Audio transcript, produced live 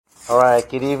All right,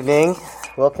 good evening.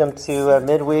 Welcome to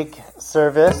midweek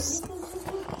service.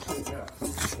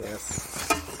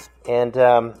 Yes. And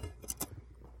the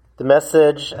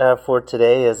message for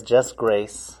today is just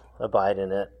grace, abide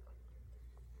in it.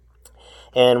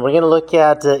 And we're going to look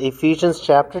at Ephesians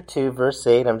chapter 2, verse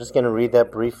 8. I'm just going to read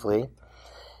that briefly.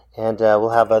 And we'll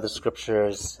have other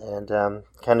scriptures and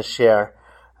kind of share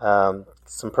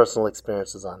some personal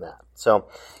experiences on that. So,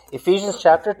 Ephesians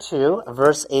chapter 2,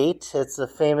 verse 8, it's a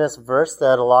famous verse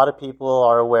that a lot of people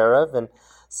are aware of and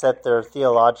set their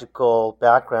theological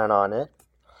background on it.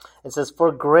 It says,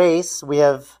 "For grace we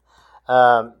have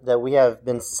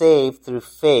been saved through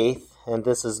faith, and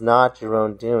this is not your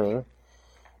own doing.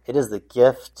 It is the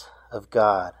gift of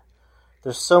God."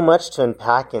 There's so much to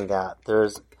unpack in that.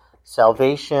 There's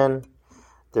salvation,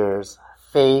 there's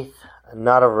faith,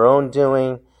 not of our own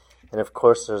doing, and of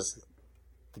course there's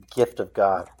the gift of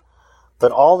God.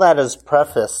 But all that is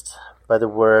prefaced by the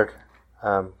word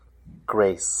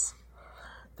grace,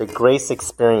 the grace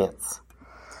experience.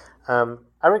 I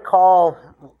recall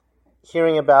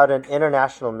hearing about an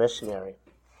international missionary,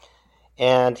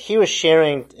 and he was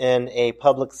sharing in a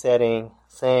public setting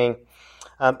saying,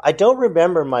 I don't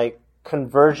remember my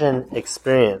conversion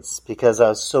experience because I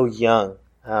was so young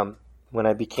when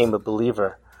I became a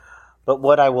believer. But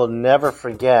what I will never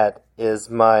forget is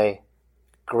my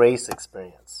grace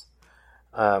experience.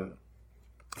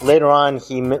 Later on,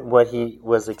 what he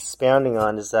was expounding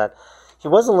on is that he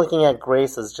wasn't looking at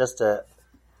grace as just a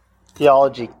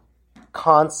theology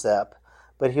concept,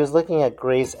 but he was looking at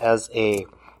grace as a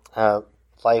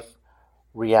life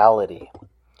reality.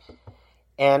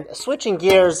 And switching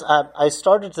gears, I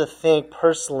started to think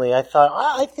personally, I thought,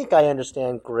 I think I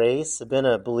understand grace. I've been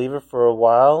a believer for a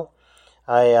while.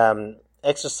 I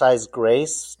exercise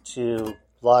grace to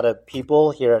a lot of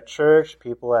people here at church,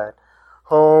 people at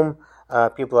home,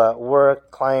 people at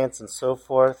work, clients, and so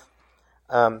forth.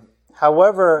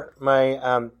 However,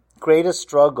 my greatest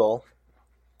struggle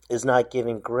is not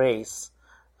giving grace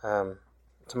to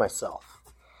myself.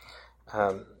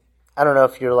 I don't know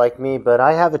if you're like me, but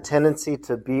I have a tendency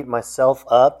to beat myself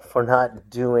up for not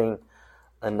doing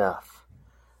enough.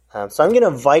 So I'm going to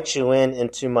invite you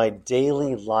into my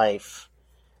daily life,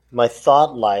 my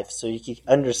thought life, so you can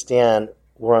understand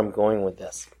where I'm going with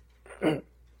this.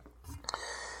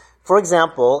 For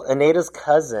example, Anita's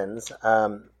cousins,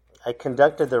 I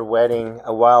conducted their wedding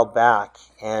a while back,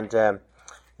 and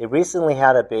they recently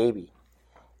had a baby.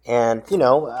 And,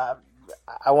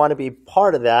 I want to be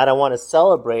part of that. I want to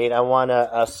celebrate. I want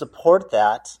to support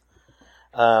that.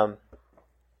 And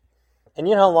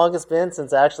you know how long it's been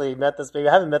since I actually met this baby?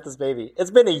 I haven't met this baby.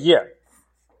 It's been a year.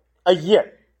 A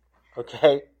year.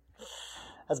 Okay?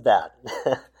 That's bad.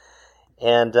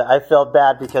 And I felt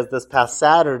bad because this past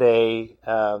Saturday,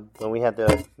 when we had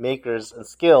the Makers and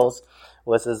Skills,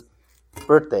 was his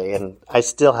birthday, and I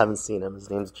still haven't seen him.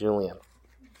 His name's Julian.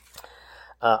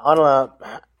 On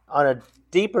a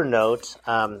deeper note,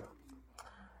 I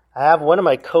have one of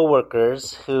my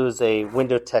coworkers who's a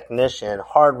window technician,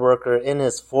 hard worker, in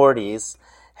his 40s,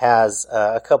 has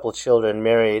a couple children,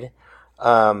 married.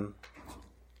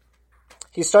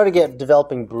 He started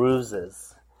developing bruises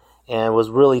and was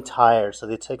really tired, so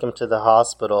they took him to the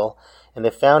hospital, and they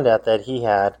found out that he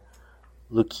had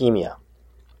leukemia.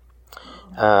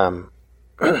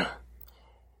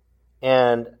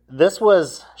 And this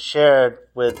was shared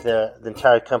with the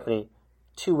entire company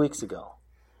 2 weeks ago,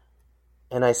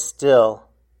 and I still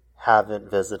haven't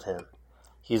visited him.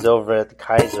 He's over at the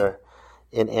Kaiser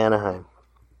in Anaheim.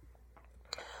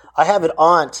 I have an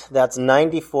aunt that's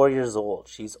 94 years old.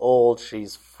 She's old,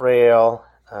 she's frail,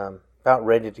 about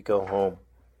ready to go home.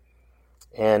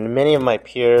 And many of my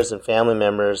peers and family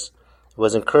members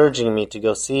was encouraging me to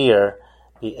go see her,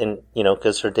 and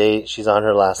because she's on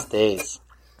her last days.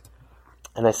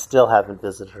 And I still haven't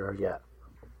visited her yet.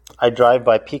 I drive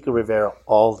by Pico Rivera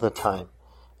all the time,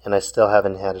 and I still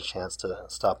haven't had a chance to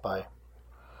stop by.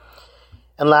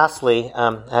 And lastly,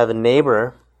 I have a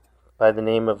neighbor by the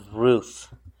name of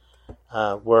Ruth,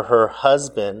 where her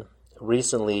husband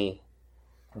recently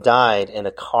died in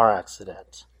a car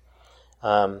accident,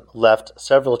 left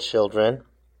several children,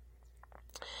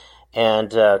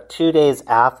 and 2 days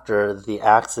after the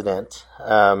accident,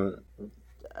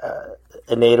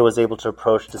 Anita was able to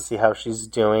approach to see how she's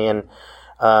doing,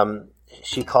 and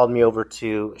she called me over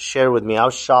to share with me. I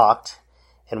was shocked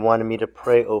and wanted me to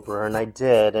pray over her, and I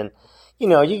did. And you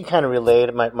can kind of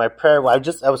relate. My prayer, I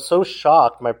was so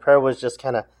shocked. My prayer was just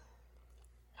kind of,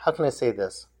 how can I say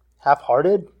this?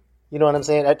 Half-hearted. You know what I'm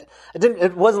saying?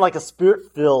 It wasn't like a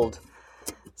spirit-filled.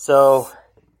 So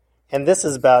And this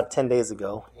is about 10 days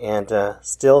ago, and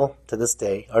still to this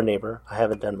day, our neighbor, I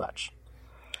haven't done much.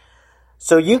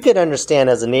 So you could understand,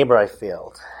 as a neighbor I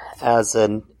failed, as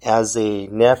a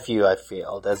nephew I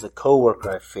failed, as a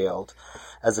coworker I failed,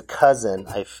 as a cousin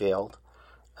I failed,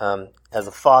 as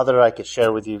a father I could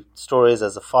share with you stories.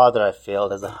 As a father I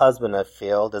failed, as a husband I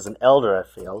failed, as an elder I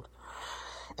failed.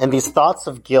 And these thoughts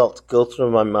of guilt go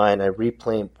through my mind. I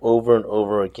replay them over and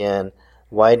over again.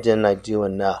 Why didn't I do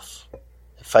enough?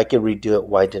 If I could redo it,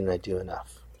 why didn't I do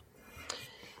enough?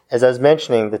 As I was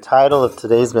mentioning, the title of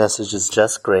today's message is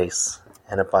Just Grace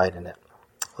and Abide in It.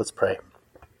 Let's pray.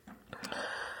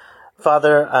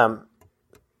 Father,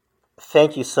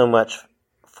 thank you so much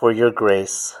for your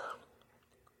grace.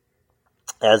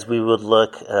 As we would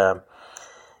look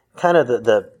kind of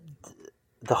the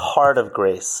heart of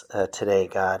grace today,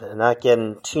 God, and not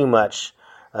getting too much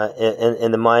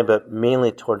in the mind, but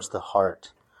mainly towards the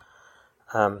heart.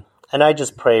 And I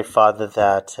just pray, Father,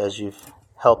 that as you've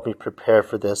helped me prepare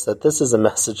for this, that this is a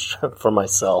message for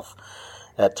myself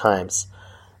at times.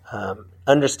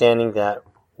 Understanding that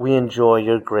we enjoy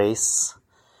your grace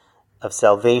of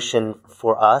salvation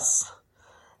for us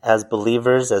as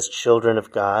believers, as children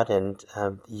of God, and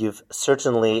you've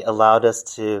certainly allowed us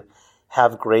to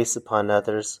have grace upon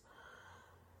others.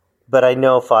 But I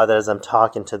know, Father, as I'm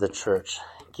talking to the church,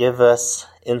 give us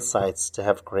insights to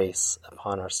have grace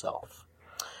upon ourselves.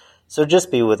 So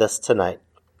just be with us tonight.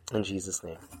 In Jesus'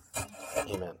 name,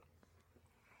 amen.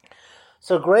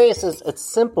 So grace it's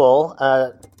simple.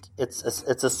 It's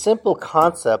a simple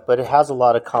concept, but it has a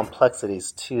lot of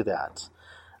complexities to that.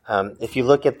 If you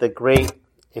look at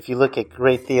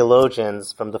great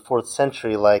theologians from the 4th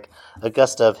century, like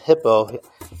Augustine of Hippo,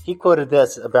 he quoted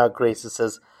this about grace. It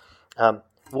says,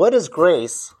 "What is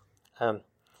grace?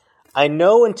 I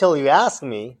know until you ask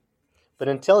me, but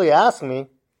until you ask me,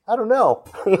 I don't know."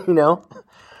 You know.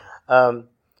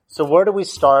 So where do we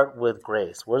start with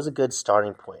grace? Where's a good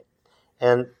starting point?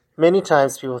 And many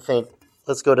times people think,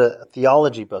 let's go to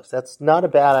theology books. That's not a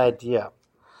bad idea.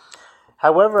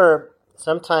 However,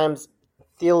 sometimes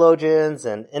theologians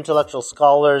and intellectual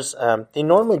scholars, they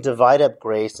normally divide up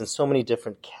grace in so many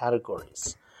different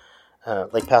categories.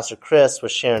 Like Pastor Chris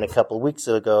was sharing a couple of weeks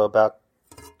ago about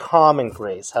common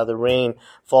grace, how the rain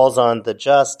falls on the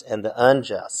just and the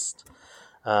unjust.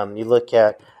 You look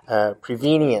at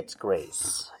prevenient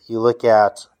grace. You look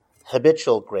at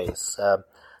habitual grace,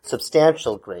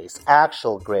 substantial grace,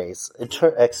 actual grace,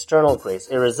 external grace,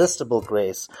 irresistible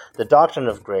grace, the doctrine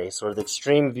of grace, or the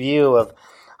extreme view of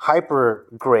hyper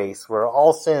grace, where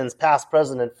all sins, past,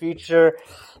 present, and future,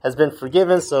 has been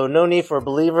forgiven, so no need for a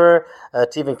believer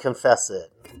to even confess it.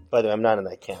 By the way, I'm not in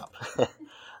that camp.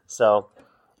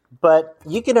 But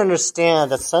you can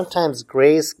understand that sometimes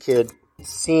grace could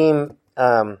seem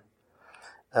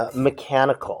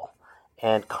mechanical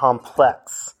and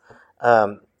complex,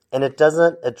 and it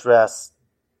doesn't address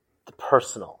the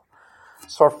personal.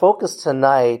 So our focus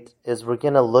tonight is we're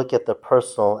going to look at the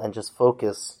personal and just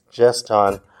focus just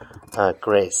on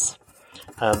grace.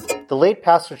 The late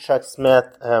Pastor Chuck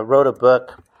Smith wrote a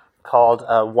book called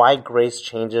Why Grace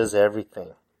Changes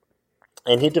Everything.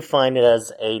 And he defined it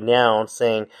as a noun,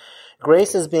 saying,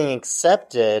 grace is being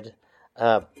accepted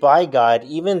by God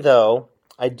even though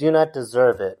I do not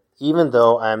deserve it, even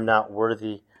though I am not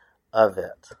worthy of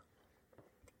it.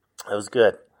 That was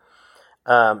good.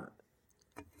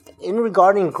 In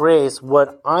regarding grace,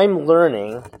 what I'm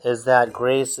learning is that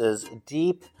grace is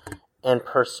deep and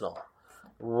personal.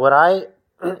 What I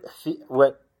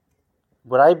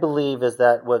believe is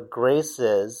that what grace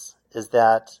is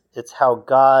that it's how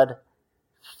God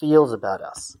feels about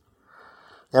us.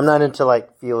 I'm not into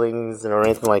like feelings or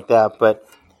anything like that, but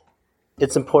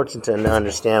it's important to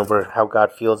understand how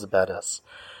God feels about us.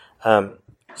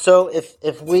 So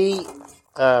if we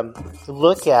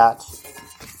look at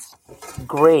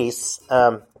grace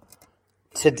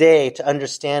today, to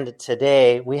understand it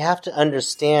today, we have to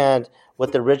understand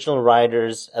what the original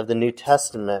writers of the New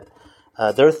Testament,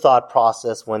 their thought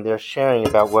process when they're sharing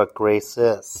about what grace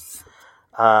is.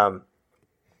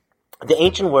 The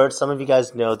ancient word, some of you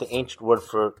guys know, the ancient word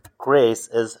for grace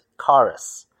is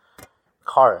charis.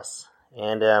 Charis.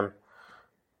 And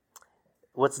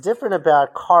what's different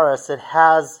about charis, it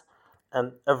has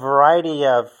a variety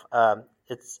of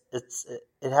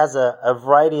it has a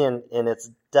variety in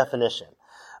its definition.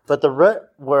 But the root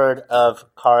word of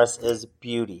charis is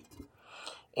beauty.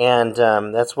 And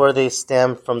that's where they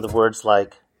stem from the words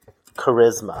like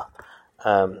charisma.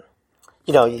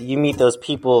 You meet those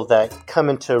people that come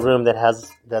into a room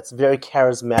that's very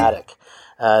charismatic,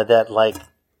 that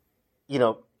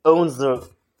owns the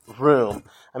room.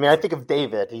 I mean, I think of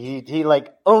David. He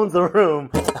like owns the room.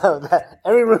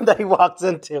 Every room that he walks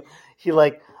into, he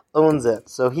like owns it.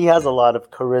 So he has a lot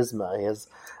of charisma. He has,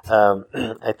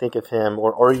 I think of him,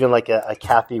 or even like a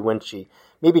Kathy Winchie.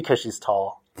 Maybe because she's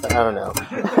tall. I don't know.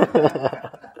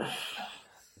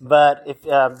 But if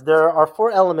there are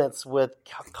 4 elements with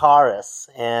charis,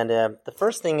 and the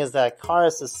first thing is that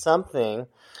charis is something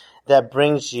that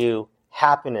brings you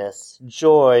happiness,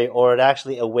 joy, or it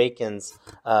actually awakens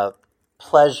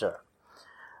pleasure.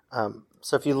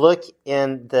 So if you look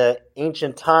in the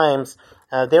ancient times,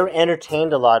 they were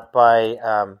entertained a lot by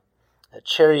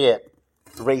chariot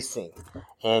racing.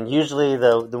 And usually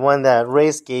the one that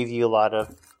raced gave you a lot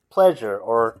of pleasure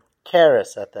or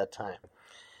charis at that time.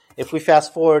 If we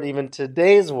fast forward even to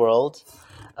today's world,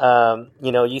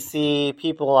 you see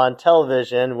people on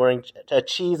television wearing a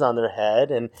cheese on their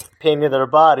head and painting their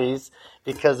bodies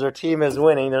because their team is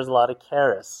winning. There's a lot of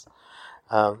charis.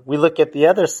 We look at the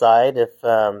other side. If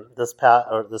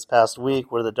this past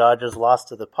week, where the Dodgers lost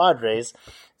to the Padres,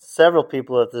 several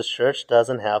people at this church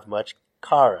doesn't have much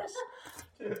charis.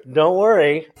 Don't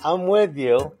worry, I'm with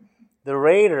you. The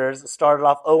Raiders started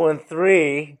off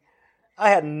 0-3. I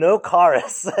had no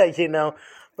charis,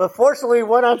 but fortunately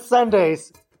won on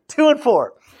Sundays, 2-4.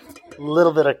 A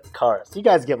little bit of charis. You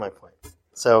guys get my point.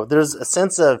 So there's a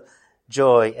sense of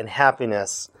joy and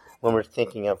happiness when we're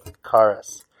thinking of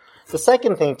charis. The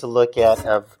second thing to look at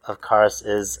of charis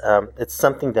is it's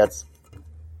something that's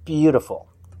beautiful.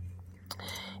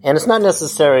 And it's not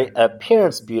necessarily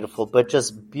appearance beautiful, but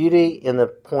just beauty in the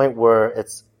point where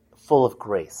it's full of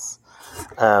grace.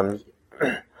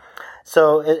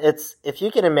 So it's if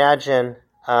you can imagine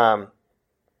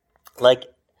like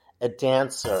a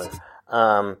dancer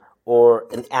or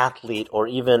an athlete or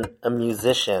even a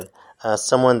musician,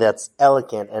 someone that's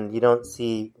elegant and you don't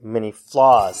see many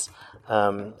flaws.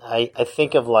 I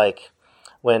think of like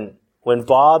when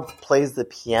Bob plays the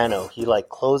piano, he like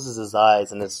closes his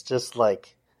eyes and it's just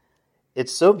like,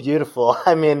 it's so beautiful.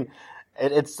 I mean,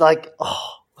 it's like,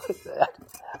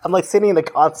 I'm like sitting in the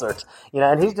concert,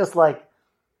 and he's just like,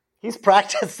 he's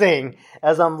practicing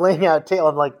as I'm laying out tail.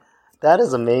 I'm like, that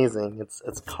is amazing. It's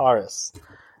charis.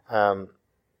 The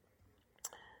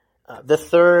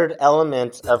third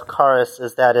element of charis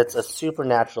is that it's a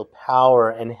supernatural power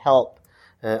and help,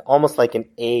 almost like an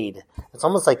aid. It's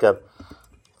almost like if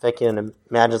I can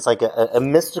imagine, it's like a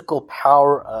mystical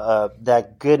power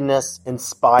that goodness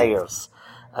inspires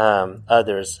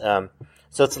others.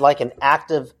 So it's like an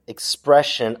active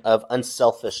expression of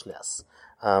unselfishness.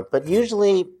 But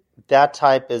usually that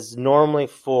type is normally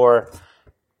for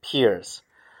peers.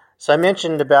 So I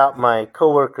mentioned about my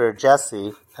coworker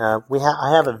Jesse.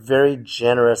 I have a very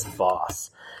generous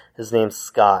boss. His name's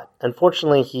Scott.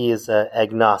 Unfortunately, he is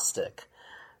agnostic.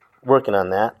 Working on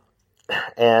that.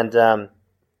 And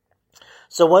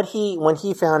so when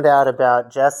he found out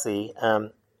about Jesse,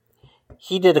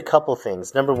 he did a couple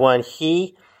things. Number one,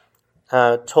 he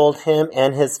told him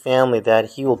and his family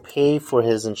that he will pay for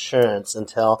his insurance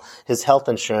his health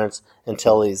insurance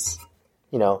until he's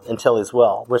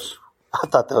well, which I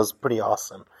thought that was pretty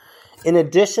awesome. In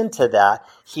addition to that,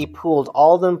 he pooled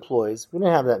all the employees. We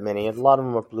didn't have that many. A lot of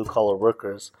them were blue-collar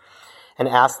workers, and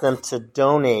asked them to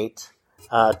donate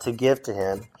to give to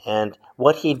him. And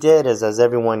what he did is, as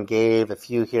everyone gave a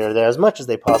few here or there, as much as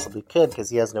they possibly could, because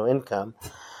he has no income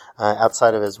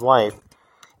outside of his wife,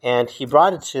 and he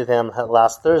brought it to them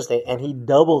last Thursday, and he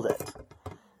doubled it.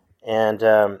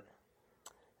 And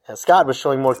Scott was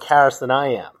showing more charis than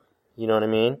I am. You know what I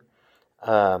mean?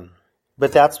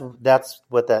 But that's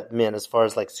what that meant as far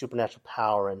as like supernatural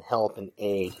power and help and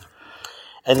aid.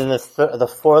 And then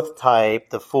the fourth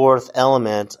type, the fourth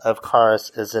element of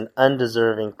charis is an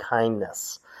undeserving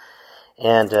kindness.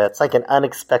 And it's like an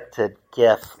unexpected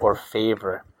gift or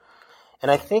favor. And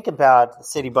I think about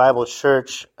City Bible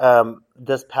Church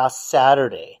this past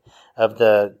Saturday of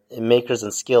the Makers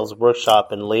and Skills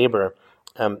workshop and labor.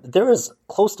 There was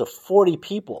close to 40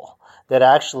 people that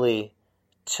actually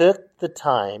took the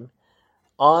time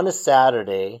on a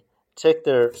Saturday, took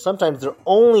sometimes their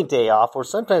only day off, or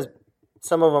sometimes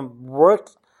some of them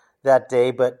worked that day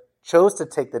but chose to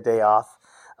take the day off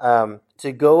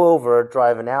to go over,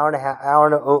 drive an hour and a half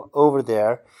over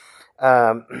there.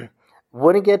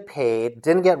 Wouldn't get paid,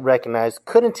 didn't get recognized,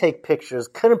 couldn't take pictures,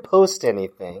 couldn't post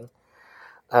anything.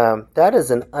 That is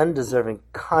an undeserving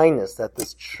kindness that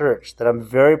this church, that I'm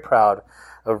very proud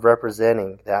of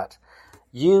representing, that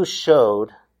you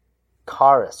showed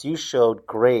charis, you showed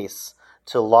grace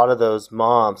to a lot of those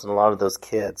moms and a lot of those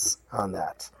kids on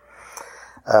that.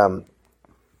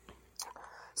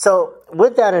 So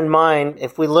with that in mind,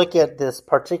 if we look at this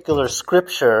particular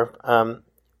scripture,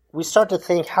 we start to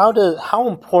think, how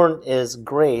important is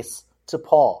grace to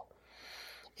Paul?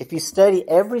 If you study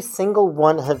every single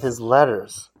one of his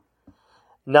letters,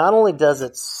 not only does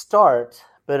it start,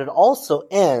 but it also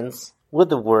ends with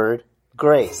the word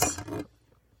grace.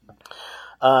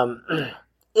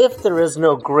 If there is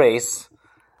no grace,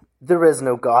 there is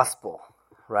no gospel,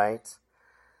 right?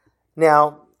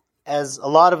 Now, as a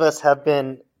lot of us have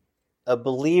been a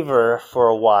believer for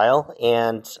a while,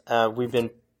 and we've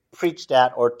been preached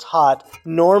at or taught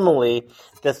normally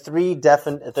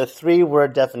the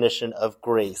three-word definition of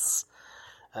grace.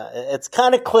 It's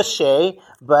kind of cliche,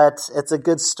 but it's a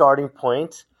good starting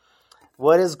point.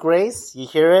 What is grace? You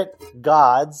hear it?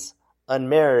 God's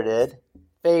unmerited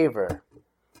favor.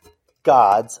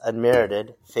 God's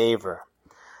unmerited favor.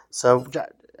 So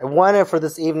I wanted for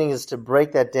this evening is to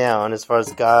break that down as far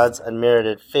as God's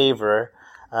unmerited favor,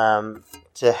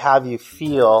 to have you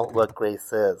feel what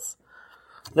grace is.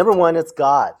 Number one, it's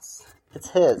God's.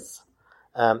 It's His.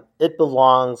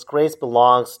 Grace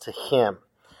belongs to Him.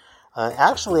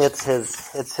 Actually, it's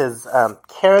His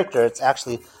character. It's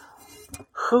actually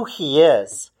who He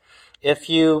is. If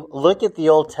you look at the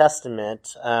Old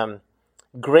Testament,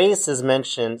 grace is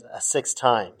mentioned 6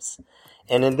 times.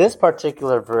 And in this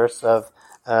particular verse of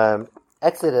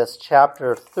Exodus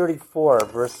chapter 34,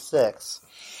 verse 6,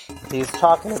 he's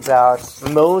talking about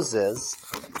Moses,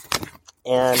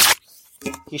 and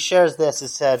he shares this. He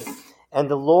said, "And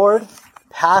the Lord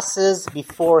passes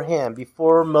before him,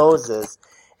 before Moses,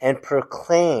 and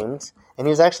proclaimed," and he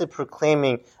was actually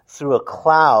proclaiming through a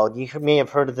cloud. You may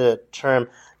have heard of the term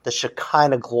the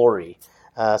Shekinah glory.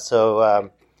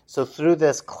 So through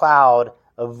this cloud,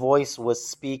 a voice was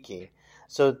speaking.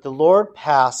 So the Lord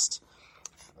passed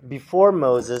before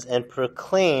Moses and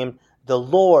proclaimed, the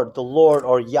Lord,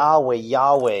 or Yahweh,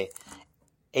 Yahweh,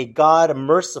 a God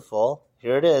merciful,"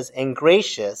 here it is, "and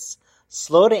gracious,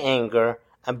 slow to anger,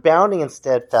 abounding in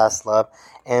steadfast love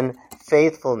and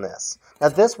faithfulness." Now,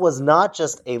 this was not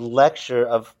just a lecture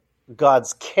of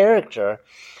God's character.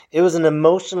 It was an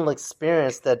emotional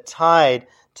experience that tied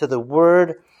to the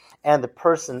word and the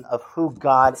person of who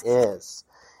God is.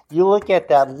 You look at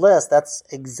that list, that's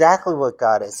exactly what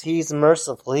God is. He's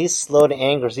merciful, He's slow to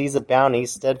anger, He's abounding,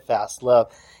 He's steadfast love,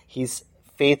 He's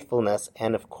faithfulness,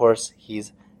 and of course,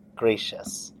 He's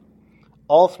gracious.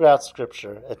 All throughout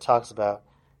Scripture, it talks about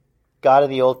God of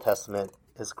the Old Testament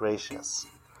is gracious.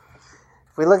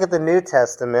 If we look at the New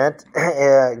Testament,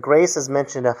 grace is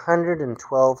mentioned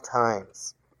 112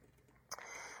 times.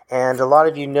 And a lot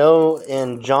of you know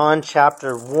in John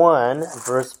chapter 1,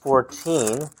 verse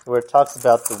 14, where it talks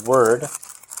about the Word.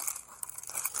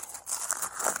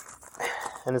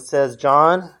 And it says,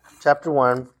 John chapter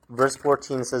 1, verse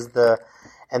 14 says,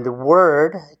 "And the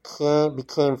Word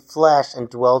became flesh and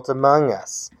dwelt among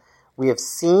us. We have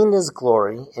seen His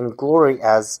glory, and glory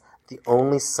as the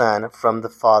only Son from the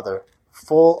Father,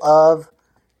 full of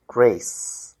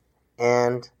grace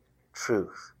and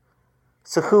truth."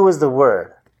 So who is the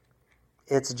Word?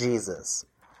 It's Jesus.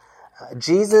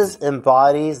 Jesus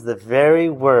embodies the very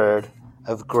word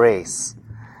of grace.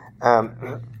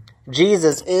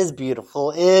 Jesus is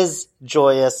beautiful, is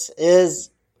joyous,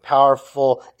 is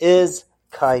powerful, is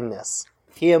kindness.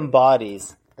 He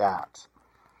embodies that.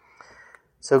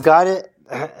 So so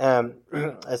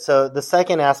the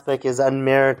second aspect is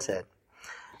unmerited.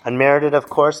 Unmerited, of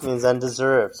course, means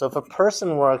undeserved. So if a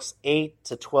person works 8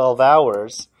 to 12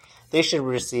 hours, they should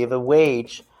receive a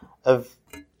wage of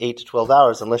 8 to 12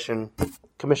 hours, unless you're in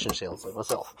commission sales like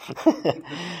myself.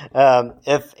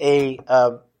 If a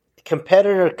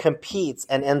competitor competes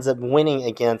and ends up winning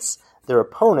against their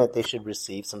opponent, they should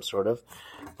receive some sort of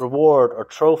reward or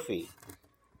trophy.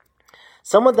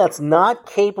 Someone that's not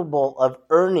capable of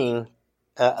earning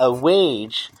a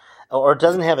wage or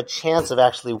doesn't have a chance of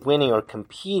actually winning or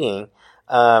competing,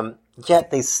 yet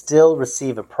they still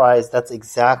receive a prize. That's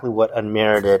exactly what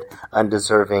unmerited,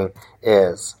 undeserving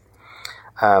is.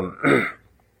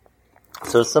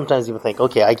 So sometimes you would think,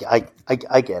 okay, I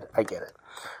get it.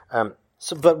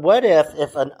 But what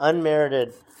if an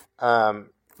unmerited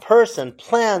person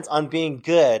plans on being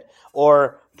good,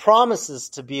 or promises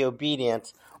to be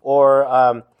obedient,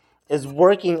 or is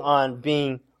working on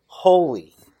being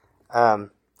holy?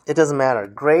 It doesn't matter.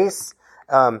 Grace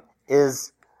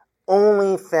is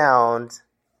only found,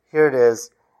 here it is,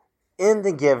 in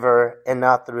the giver and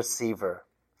not the receiver.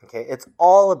 Okay, it's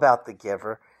all about the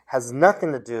giver, has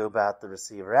nothing to do about the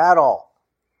receiver at all.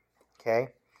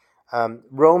 Okay,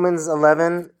 Romans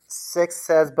 11:6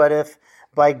 says, "But if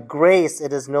by grace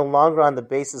it is no longer on the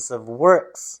basis of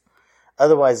works,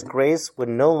 otherwise grace would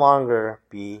no longer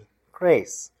be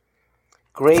grace."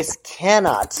 Grace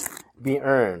cannot be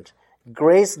earned.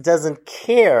 Grace doesn't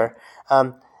care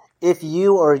if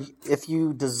you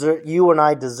and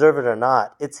I deserve it or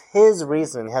not. It's His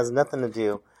reason. It has nothing to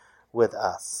do with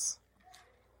us.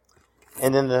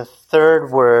 And then the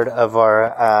third word of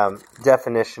our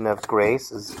definition of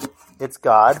grace is it's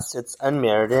God's, it's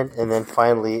unmerited, and then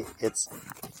finally it's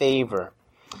favor.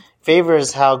 Favor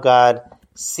is how God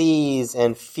sees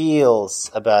and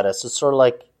feels about us. It's sort of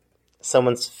like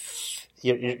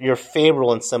you're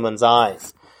favorable in someone's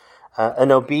eyes.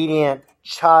 An obedient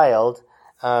child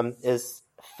is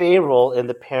favorable in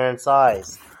the parent's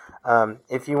eyes.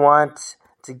 If you want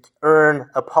to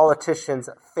earn a politician's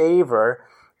favor,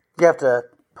 you have to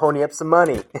pony up some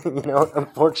money,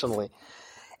 unfortunately.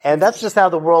 And that's just how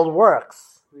the world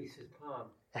works. Grease his palm.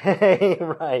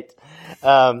 Right.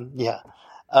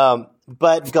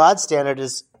 But God's standard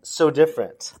is so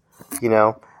different,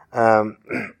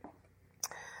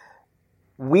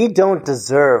 We don't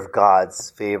deserve God's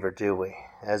favor, do we?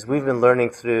 As we've been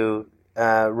learning through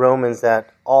Romans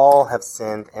that all have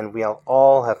sinned and we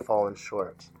all have fallen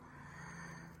short.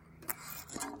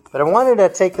 But I wanted to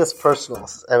take this personal.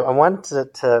 I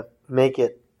wanted to make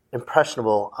it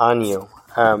impressionable on you.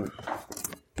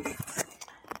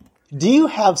 Do you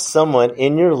have someone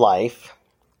in your life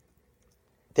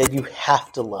that you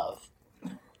have to love,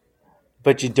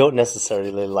 but you don't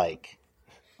necessarily like?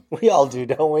 We all do,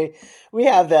 don't we? We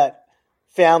have that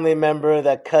family member,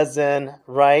 that cousin,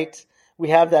 right? We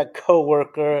have that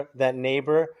coworker, that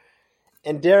neighbor.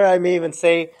 And dare I may even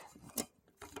say,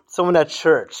 someone at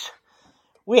church.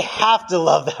 We have to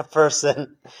love that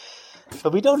person,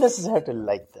 but we don't necessarily have to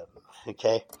like them,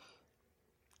 okay?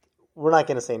 We're not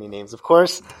going to say any names, of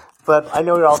course, but I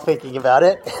know you're all thinking about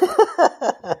it.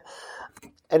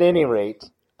 At any rate,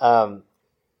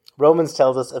 Romans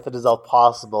tells us if it is all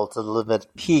possible to live at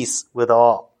peace with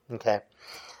all, okay?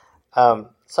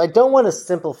 So I don't want to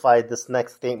simplify this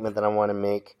next statement that I want to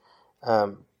make,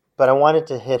 but I wanted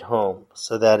to hit home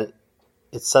so that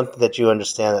it's something that you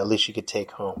understand that at least you could take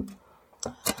home.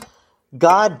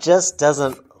 God just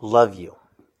doesn't love you.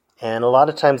 And a lot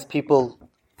of times people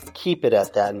keep it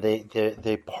at that and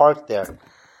they park there.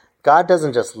 God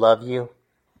doesn't just love you,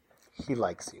 He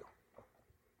likes you.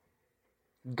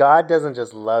 God doesn't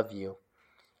just love you,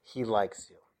 He likes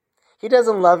you. He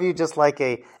doesn't love you just like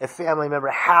a family member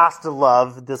has to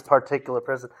love this particular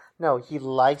person. No, He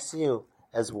likes you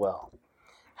as well.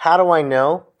 How do I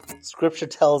know? Scripture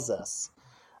tells us.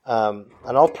 And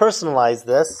I'll personalize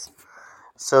this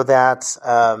so that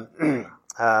so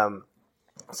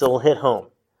we'll hit home.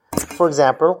 For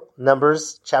example,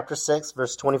 Numbers chapter 6,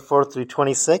 verse 24 through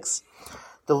 26.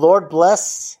 The Lord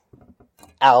bless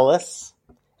Alice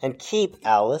and keep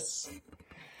Alice.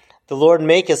 The Lord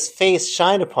make His face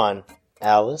shine upon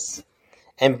Alice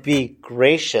and be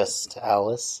gracious to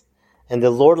Alice. And the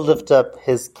Lord lift up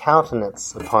His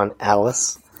countenance upon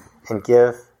Alice and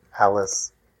give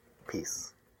Alice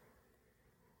peace.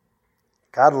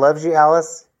 God loves you,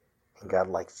 Alice, and God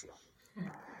likes you.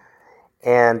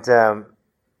 And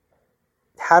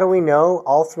how do we know?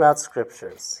 All throughout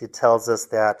Scriptures, He tells us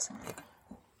that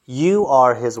you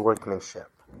are His workmanship.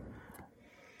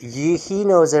 He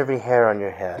knows every hair on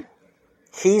your head.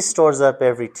 He stores up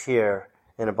every tear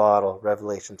in a bottle,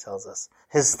 Revelation tells us.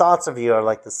 His thoughts of you are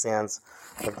like the sands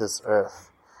of this earth.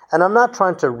 And I'm not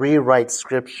trying to rewrite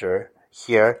Scripture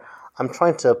here. I'm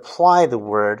trying to apply the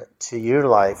Word to your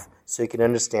life so you can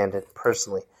understand it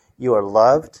personally. You are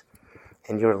loved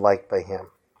and you are liked by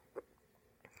Him.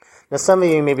 Now some of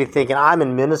you may be thinking, I'm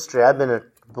in ministry. I've been a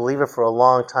believer for a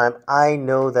long time. I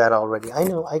know that already.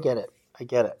 I get it.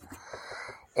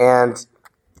 And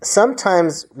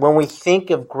sometimes when we think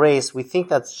of grace, we think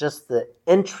that's just the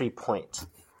entry point.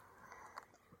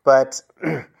 But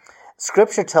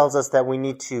Scripture tells us that we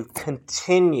need to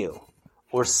continue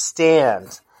or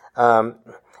stand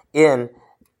in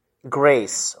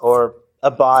grace or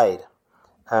abide.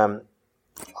 I'll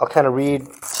kind of read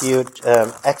to you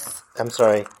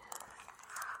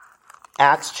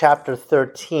Acts chapter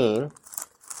 13.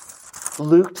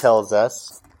 Luke tells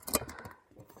us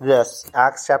this,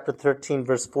 Acts chapter 13,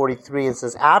 verse 43, it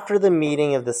says, after the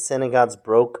meeting of the synagogues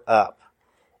broke up,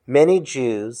 many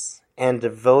Jews and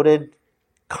devoted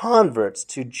converts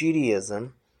to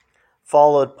Judaism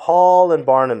followed Paul and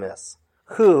Barnabas,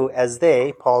 who, as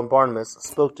they, Paul and Barnabas,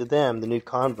 spoke to them, the new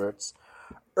converts,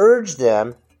 urged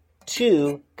them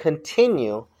to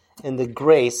continue in the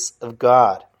grace of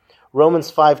God.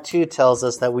 Romans 5:2 tells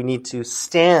us that we need to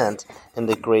stand in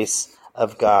the grace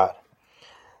of God.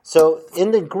 So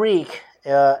in the Greek,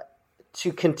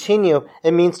 to continue,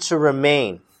 it means to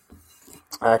remain.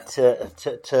 I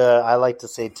like to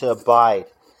say to abide.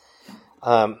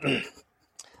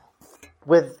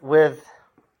 with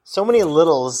so many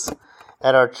littles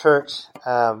at our church,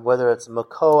 whether it's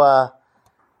Makoa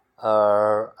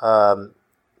or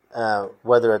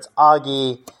whether it's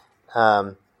Augie,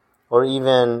 or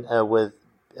even with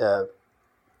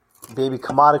baby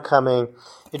Kamada coming,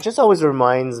 it just always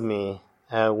reminds me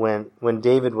when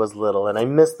David was little, and I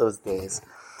miss those days.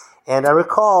 And I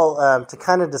recall, to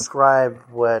kind of describe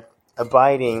what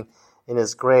abiding in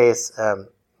His grace,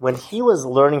 when he was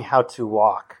learning how to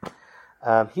walk,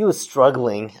 he was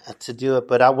struggling to do it.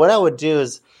 But what I would do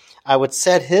is I would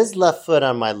set his left foot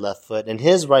on my left foot and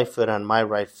his right foot on my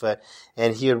right foot,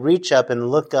 and he would reach up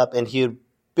and look up, and we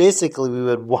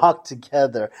would walk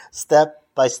together, step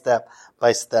by step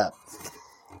by step.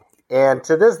 And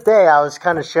to this day, I was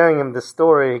kind of sharing him the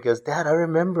story. He goes, "Dad, I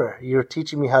remember you were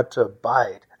teaching me how to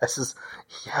abide." I says,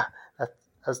 "Yeah, I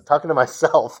was talking to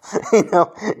myself,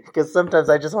 because sometimes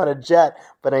I just want to jet,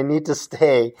 but I need to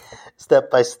stay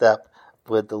step by step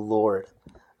with the Lord."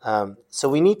 So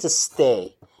we need to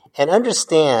stay and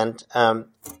understand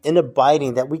in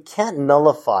abiding that we can't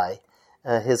nullify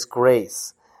His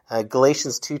grace.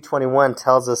 Galatians 2:21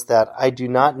 tells us that I do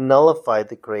not nullify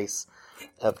the grace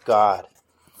of God.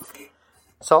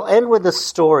 So I'll end with a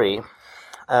story,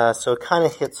 so it kind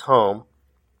of hits home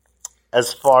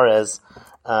as far as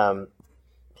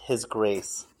His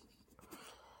grace.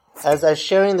 As I was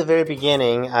sharing in the very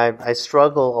beginning, I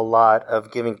struggle a lot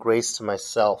of giving grace to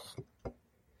myself.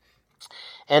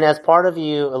 And as part of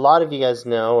you, a lot of you guys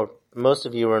know, or most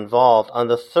of you were involved, on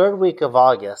the third week of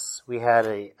August, we had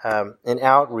an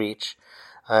outreach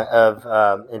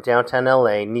in downtown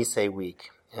LA, Nisei Week.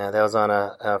 That was on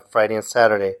a Friday and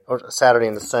Saturday, or Saturday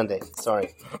and a Sunday,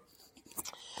 sorry.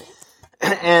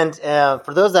 And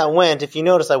for those that went, if you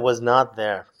notice, I was not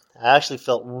there. I actually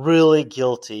felt really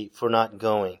guilty for not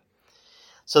going.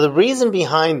 So the reason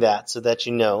behind that, so that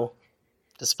you know,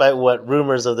 despite what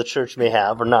rumors of the church may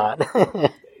have or not,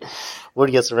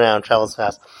 word gets around, travels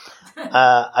fast.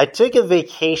 I took a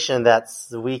vacation that's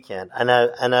the weekend, and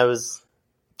I was,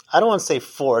 I don't want to say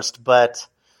forced, but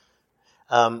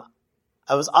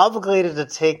I was obligated to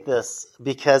take this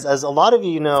because, as a lot of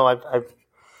you know, I've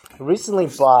recently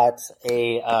bought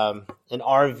an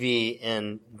RV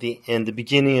in the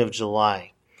beginning of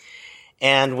July,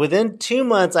 and within 2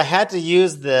 months, I had to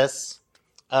use this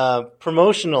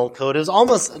promotional code. It was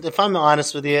almost, if I'm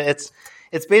honest with you, it's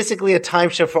basically a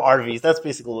timeshare for RVs. That's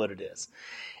basically what it is.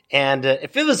 And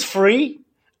if it was free,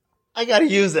 I got to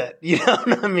use it. You know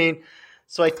what I mean?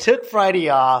 So I took Friday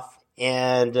off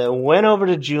and went over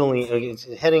to Julian,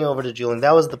 heading over to Julian.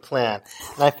 That was the plan.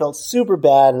 And I felt super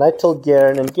bad. And I told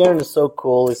Garen, and Garen is so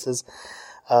cool. He says,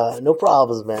 no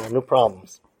problems, man. No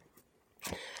problems.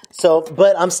 So,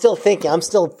 but I'm still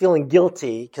feeling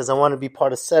guilty because I want to be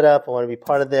part of setup. I want to be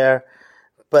part of there.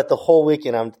 But the whole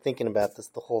weekend, I'm thinking about this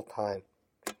the whole time.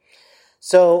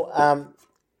 So,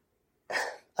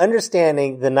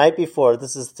 understanding the night before,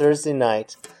 this is Thursday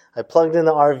night, I plugged in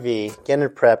the RV, getting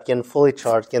it prepped, getting fully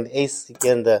charged, getting the AC,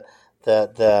 getting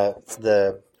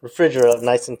the refrigerator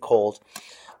nice and cold.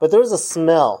 But there was a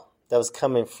smell that was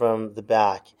coming from the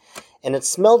back, and it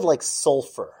smelled like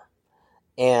sulfur.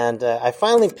 And I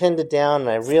finally pinned it down, and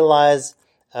I realized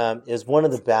it was one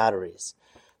of the batteries.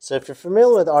 So if you're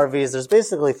familiar with RVs, there's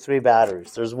basically 3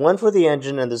 batteries. There's one for the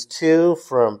engine, and there's 2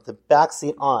 from the back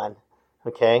seat on.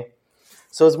 Okay,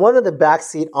 so it's one of the back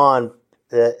seat on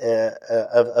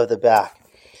of the back.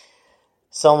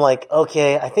 So I'm like,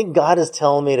 okay, I think God is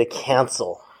telling me to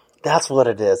cancel. That's what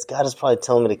it is. God is probably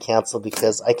telling me to cancel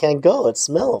because I can't go. It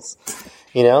smells,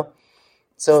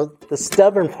 So the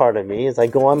stubborn part of me is I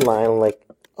go online, I'm like,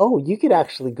 oh, you could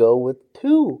actually go with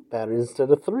 2 batteries instead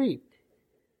of 3.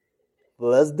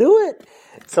 Let's do it.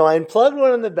 So I unplugged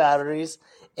one of the batteries,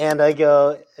 and I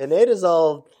go, and Ada's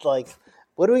all like,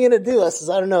 what are we going to do? I says,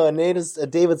 I don't know. And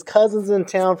David's cousin's in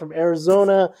town from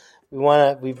Arizona.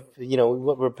 We're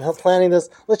planning this.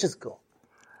 Let's just go.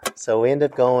 So we end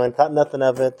up going, thought nothing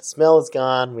of it. The smell is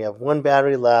gone. We have 1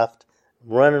 battery left.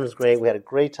 Running was great. We had a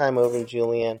great time over in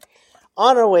Julian.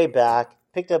 On our way back,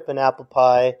 picked up an apple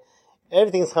pie.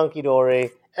 Everything's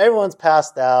hunky-dory. Everyone's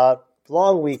passed out.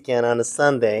 Long weekend on a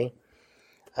Sunday.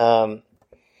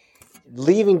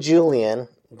 Leaving Julian,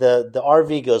 the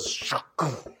RV goes,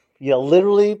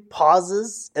 literally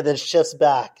pauses and then shifts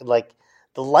back. Like,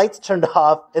 the lights turned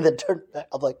off and then turned back.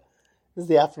 I'm like, this is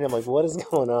the afternoon. I'm like, what is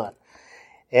going on?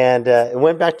 And it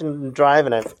went back to drive,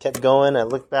 and I kept going. I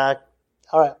looked back.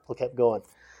 All right, we kept going.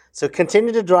 So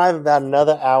continued to drive about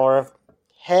another hour,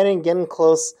 getting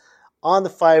close on the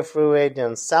 5 freeway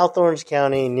down South Orange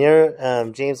County near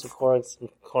James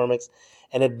McCormick's,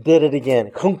 and it did it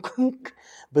again.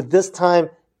 But this time,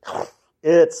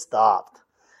 It stopped.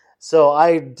 So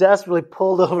I desperately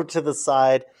pulled over to the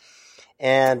side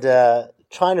and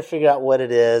trying to figure out what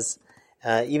it is.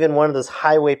 Even one of those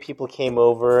highway people came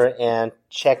over and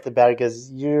checked the battery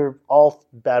because all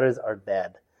batteries are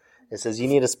dead. It says you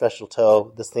need a special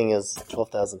tow. This thing is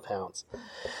 12,000 pounds.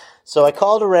 So I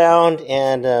called around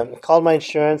and called my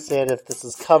insurance, said if this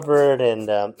is covered. And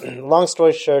long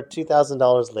story short,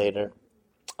 $2,000 later,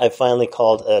 I finally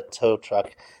called a tow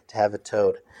truck to have it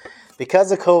towed.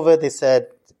 Because of COVID, they said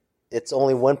it's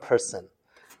only one person.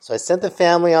 So I sent the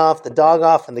family off, the dog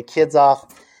off, and the kids off,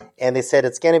 and they said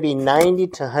it's going to be 90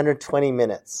 to 120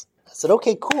 minutes. I said,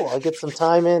 okay, cool. I'll get some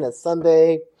time in. It's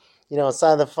Sunday,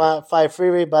 side of the 5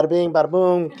 freeway, bada bing, bada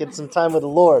boom, get some time with the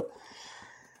Lord.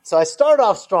 So I started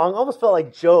off strong, almost felt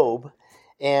like Job,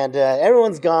 and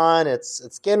everyone's gone.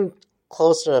 It's getting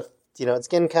closer, it's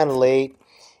getting kind of late.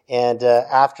 And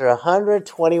after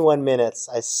 121 minutes,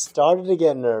 I started to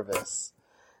get nervous.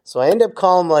 So I ended up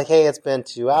calling him like, hey, it's been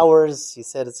 2 hours. He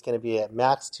said it's going to be at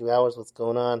max 2 hours. What's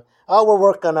going on? Oh, we're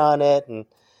working on it. And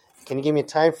can you give me a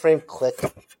time frame? Click.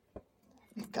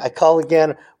 I call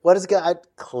again. What is it?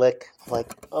 Click. I'm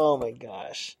like, oh my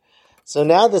gosh. So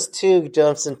now this 2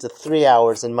 jumps into 3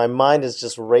 hours, and my mind is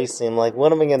just racing. I'm like,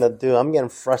 what am I going to do? I'm getting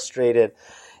frustrated.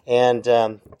 And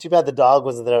too bad the dog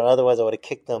wasn't there. Otherwise, I would have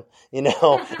kicked them,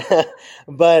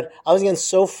 But I was getting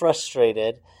so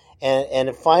frustrated.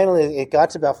 And finally, it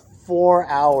got to about 4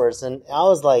 hours, and I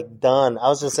was like done. I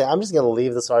was just saying, I'm just going to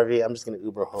leave this RV. I'm just going to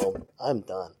Uber home. I'm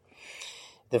done.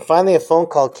 Then finally, a phone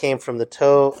call came from the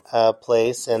tow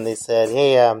place, and they said,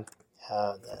 hey,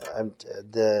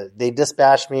 they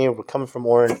dispatched me. We're coming from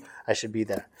Orange. I should be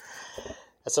there.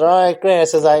 I said, all right, great. I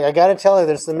said, I got to tell you,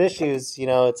 there's some issues.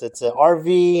 It's an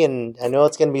RV, and I know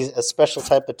it's going to be a special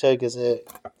type of tow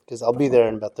because I'll be there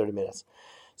in about 30 minutes.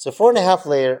 So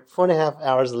 4.5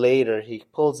 hours later, he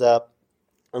pulls up.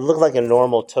 It looked like a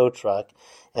normal tow truck.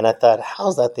 And I thought,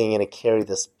 how's that thing going to carry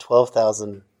this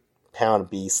 12,000-pound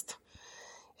beast?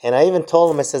 And I even told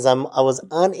him, I says, I was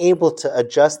unable to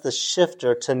adjust the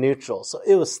shifter to neutral. So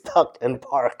it was stuck in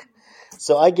park.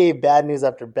 So I gave bad news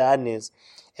after bad news.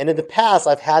 And in the past,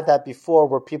 I've had that before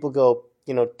where people go,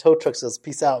 tow truck says,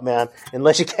 peace out, man,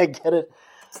 unless you can't get it.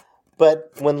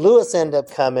 But when Lewis ended up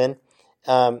coming,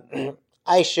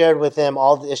 I shared with him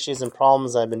all the issues and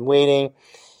problems. I've been waiting.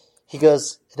 He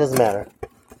goes, it doesn't matter.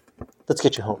 Let's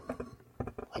get you home.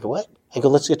 I go, what? I go,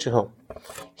 let's get you home.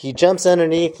 He jumps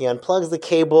underneath. He unplugs the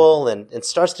cable and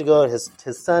starts to go. His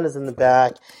son is in the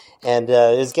back. And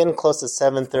it was getting close to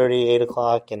 7:30, 8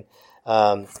 o'clock. And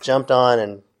jumped on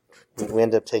and we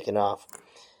ended up taking off.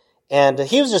 And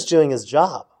he was just doing his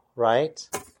job, right?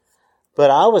 But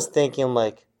I was thinking,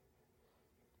 like,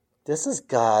 this is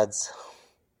God's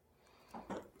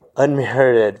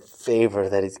unmerited favor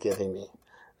that he's giving me.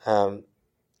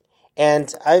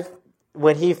 And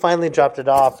when he finally dropped it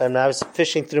off, and I was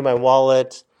fishing through my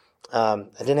wallet, I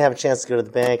didn't have a chance to go to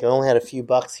the bank. I only had a few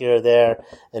bucks here or there.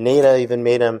 Anita even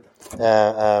made him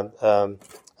a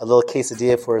little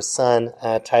quesadilla for his son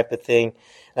type of thing.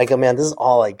 And I go, man, this is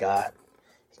all I got.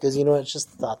 He goes, you know what? It's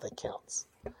just the thought that counts.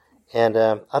 And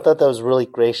I thought that was really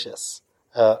gracious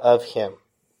of him.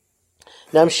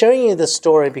 Now, I'm showing you this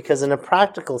story because in a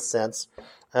practical sense,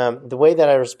 the way that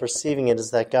I was perceiving it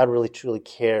is that God really truly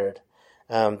cared.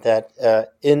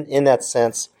 That in that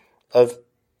sense of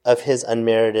his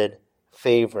unmerited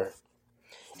favor.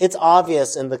 It's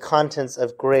obvious in the contents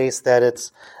of grace that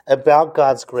it's about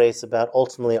God's grace, about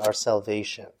ultimately our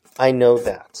salvation. I know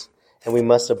that, and we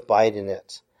must abide in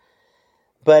it.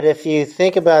 But if you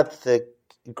think about the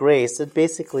grace, it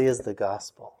basically is the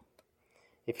gospel.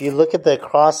 If you look at the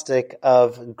acrostic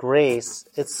of grace,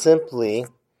 it's simply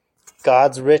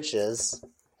God's riches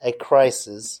at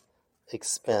Christ's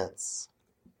expense.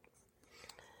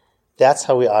 That's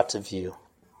how we ought to view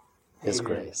his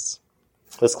grace.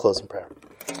 Let's close in prayer.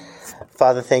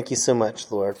 Father, thank you so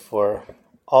much, Lord, for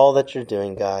all that you're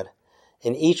doing, God,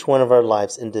 in each one of our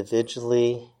lives,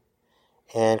 individually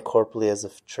and corporately as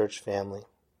a church family.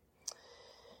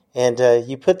 And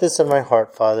you put this in my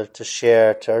heart, Father, to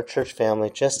share to our church family,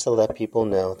 just to let people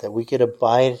know that we could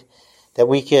abide, that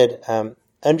we could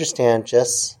understand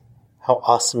just how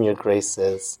awesome your grace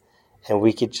is, and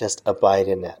we could just abide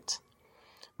in it.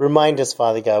 Remind us,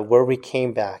 Father God, where we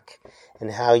came back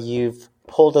and how you've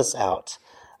pulled us out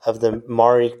of the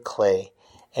marry clay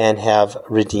and have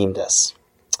redeemed us.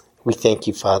 We thank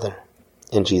you, Father,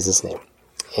 in Jesus' name.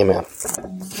 Amen.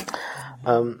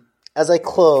 As I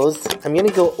close, I'm going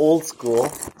to go old school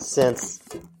since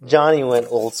Johnny went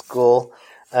old school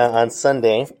on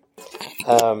Sunday.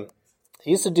 I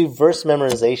used to do verse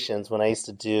memorizations when I used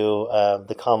to do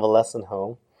the convalescent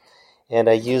home. and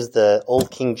I used the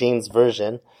Old King James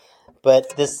Version.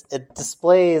 But this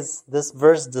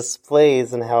verse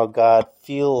displays in how God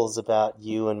feels about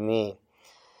you and me.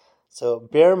 So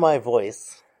bear my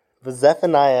voice. But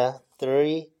Zephaniah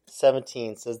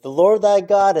 3:17 says, "The Lord thy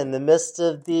God in the midst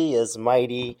of thee is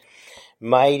mighty,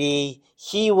 mighty.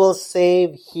 He will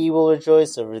save, he will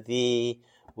rejoice over thee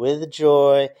with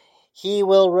joy. He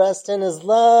will rest in his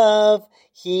love.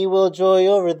 He will joy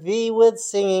over thee with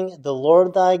singing. The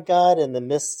Lord thy God in the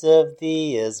midst of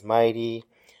thee is mighty,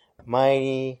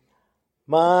 mighty,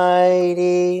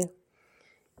 mighty."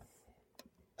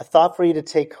 A thought for you to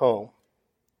take home.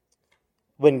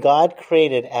 When God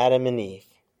created Adam and Eve,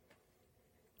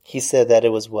 he said that it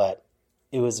was what?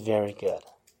 It was very good.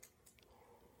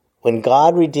 When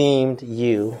God redeemed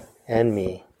you and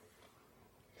me,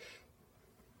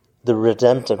 the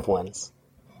redemptive ones,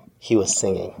 he was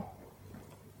singing.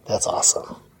 That's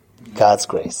awesome. God's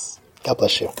grace. God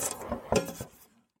bless you.